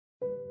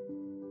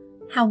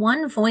How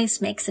one voice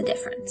makes a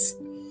difference.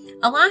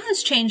 A lot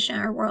has changed in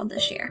our world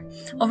this year.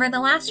 Over the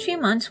last few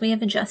months, we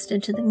have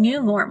adjusted to the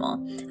new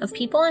normal of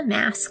people in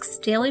masks,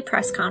 daily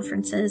press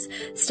conferences,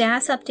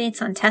 status updates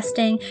on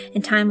testing,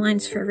 and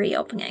timelines for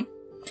reopening.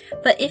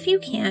 But if you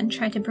can,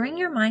 try to bring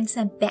your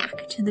mindset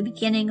back to the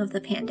beginning of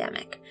the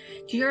pandemic.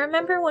 Do you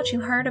remember what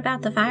you heard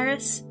about the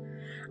virus?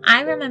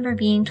 I remember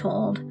being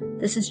told,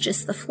 this is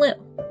just the flu.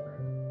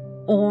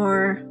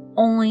 Or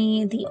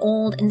only the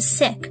old and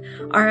sick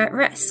are at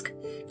risk.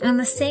 On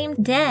the same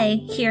day,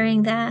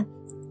 hearing that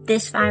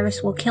this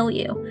virus will kill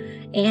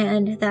you,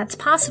 and that's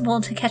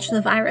possible to catch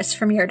the virus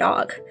from your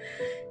dog.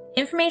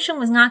 Information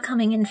was not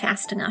coming in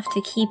fast enough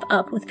to keep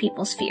up with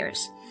people's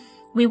fears.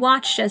 We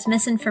watched as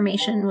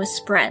misinformation was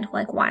spread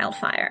like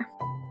wildfire.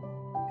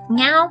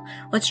 Now,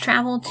 let's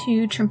travel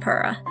to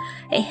Tripura,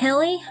 a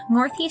hilly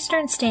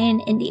northeastern state in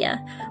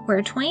India, where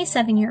a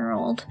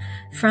 27-year-old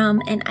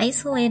from an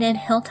isolated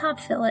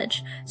hilltop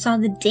village saw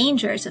the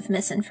dangers of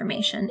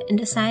misinformation and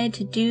decided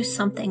to do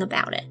something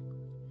about it.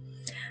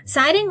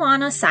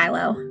 Sidingwana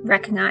Silo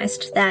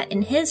recognized that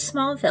in his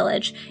small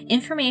village,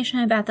 information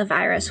about the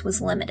virus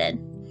was limited.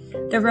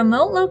 The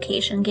remote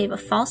location gave a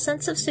false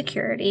sense of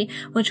security,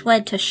 which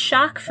led to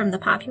shock from the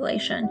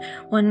population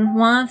when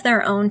one of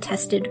their own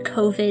tested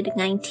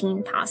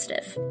COVID-19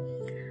 positive.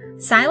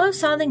 Silo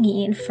saw the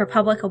need for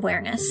public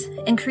awareness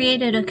and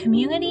created a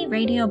community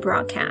radio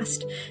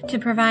broadcast to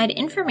provide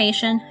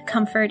information,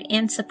 comfort,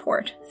 and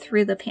support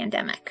through the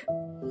pandemic.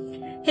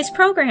 His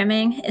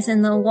programming is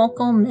in the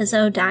local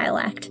Mizo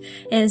dialect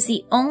and is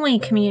the only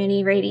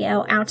community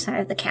radio outside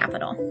of the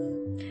capital.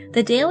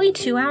 The daily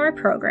 2-hour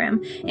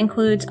program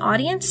includes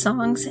audience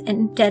songs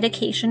and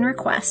dedication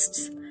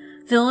requests,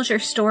 villager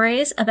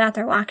stories about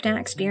their lockdown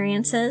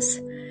experiences,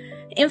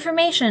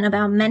 information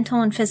about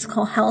mental and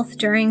physical health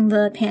during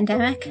the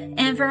pandemic,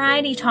 and a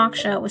variety talk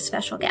show with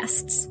special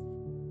guests.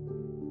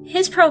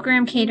 His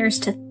program caters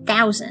to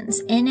thousands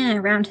in and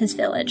around his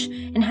village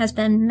and has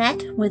been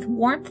met with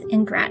warmth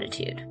and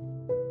gratitude.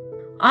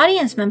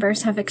 Audience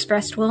members have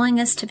expressed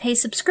willingness to pay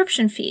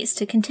subscription fees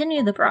to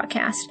continue the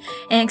broadcast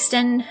and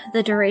extend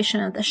the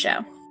duration of the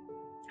show.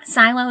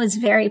 Silo is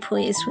very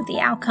pleased with the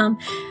outcome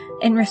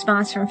and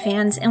response from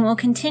fans and will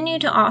continue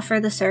to offer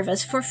the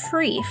service for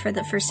free for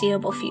the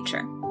foreseeable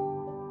future.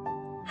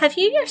 Have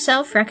you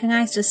yourself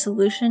recognized a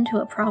solution to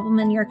a problem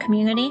in your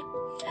community?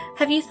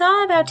 Have you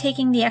thought about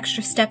taking the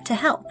extra step to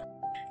help?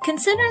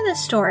 Consider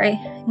this story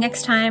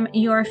next time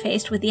you are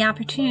faced with the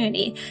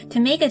opportunity to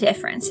make a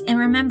difference, and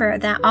remember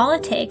that all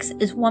it takes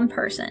is one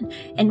person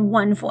and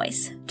one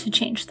voice to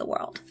change the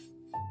world.